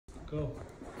Go.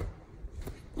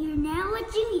 You're now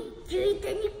watching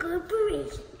Julian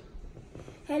Corporation.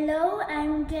 Hello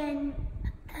and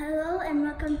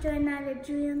welcome to another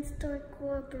Julian Store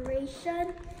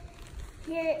Corporation.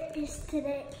 Here is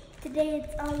today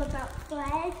it's all about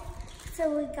flags.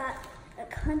 So we got a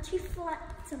country flag,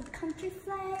 some country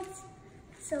flags.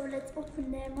 So let's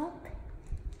open them up.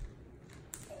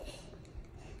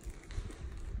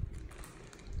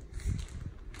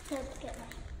 Let's get my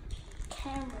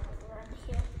camera around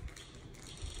here.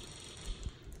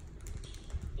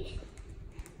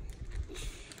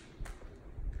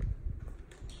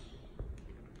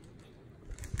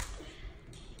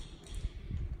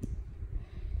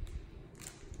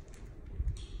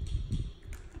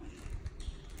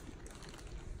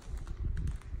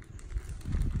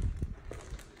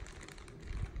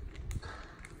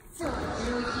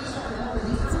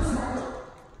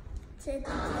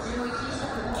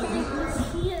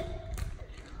 Here.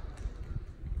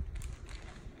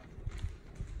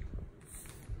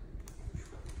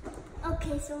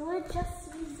 Okay, so we'll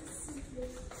just use the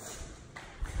scissors.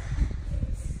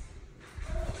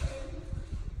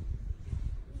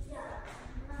 We got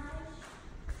nice,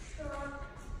 strong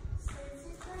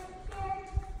scissors right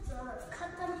here. So let's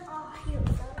cut them off. Here we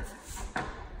go.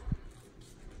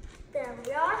 There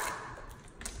we are.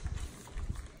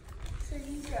 So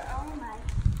these are all my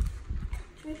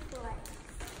country flags.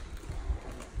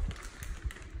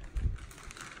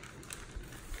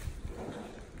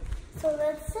 So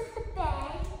let's set the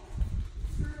bag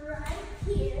right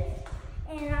here,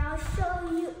 and I'll show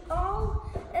you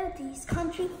all of these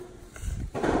country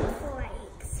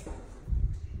flags.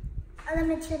 Let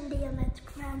me turn the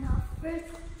electric off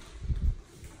first.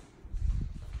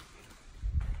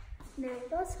 There it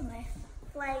goes, so my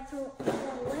flags won't go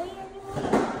away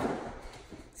anymore.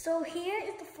 So here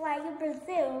is the flag of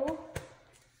Brazil,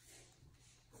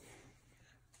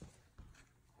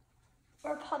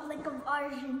 Republic of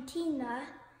Argentina,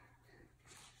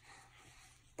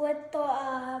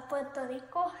 Puerto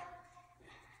Rico,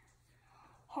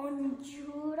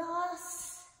 Honduras,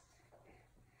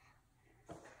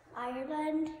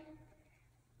 Ireland,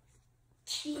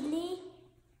 Chile,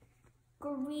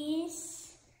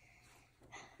 Greece,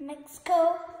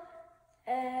 Mexico,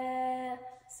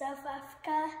 South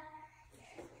Africa,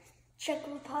 Czech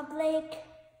Republic,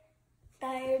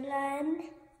 Thailand,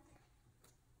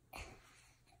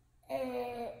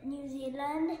 New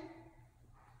Zealand,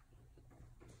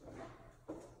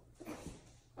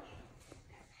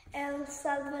 El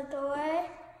Salvador,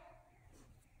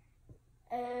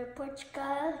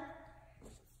 Portugal,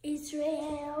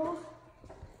 Israel,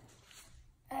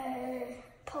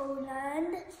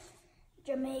 Poland,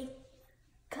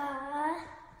 Jamaica,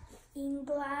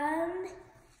 England,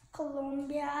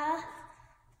 Colombia,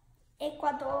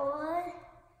 Ecuador,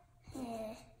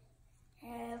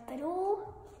 Peru,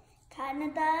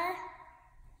 Canada,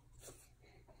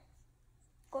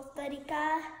 Costa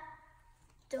Rica,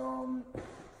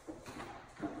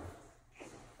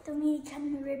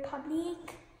 Dominican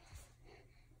Republic,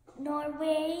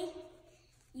 Norway,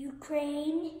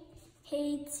 Ukraine,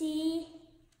 Haiti,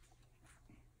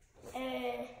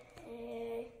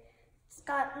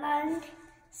 Scotland,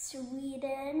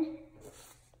 Sweden,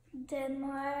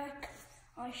 Denmark,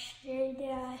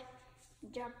 Australia,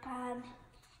 Japan,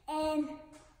 and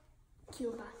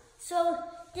Cuba. So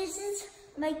this is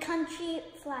my country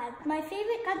flag. My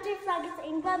favorite country flag is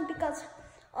England because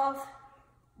of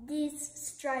these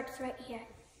stripes right here.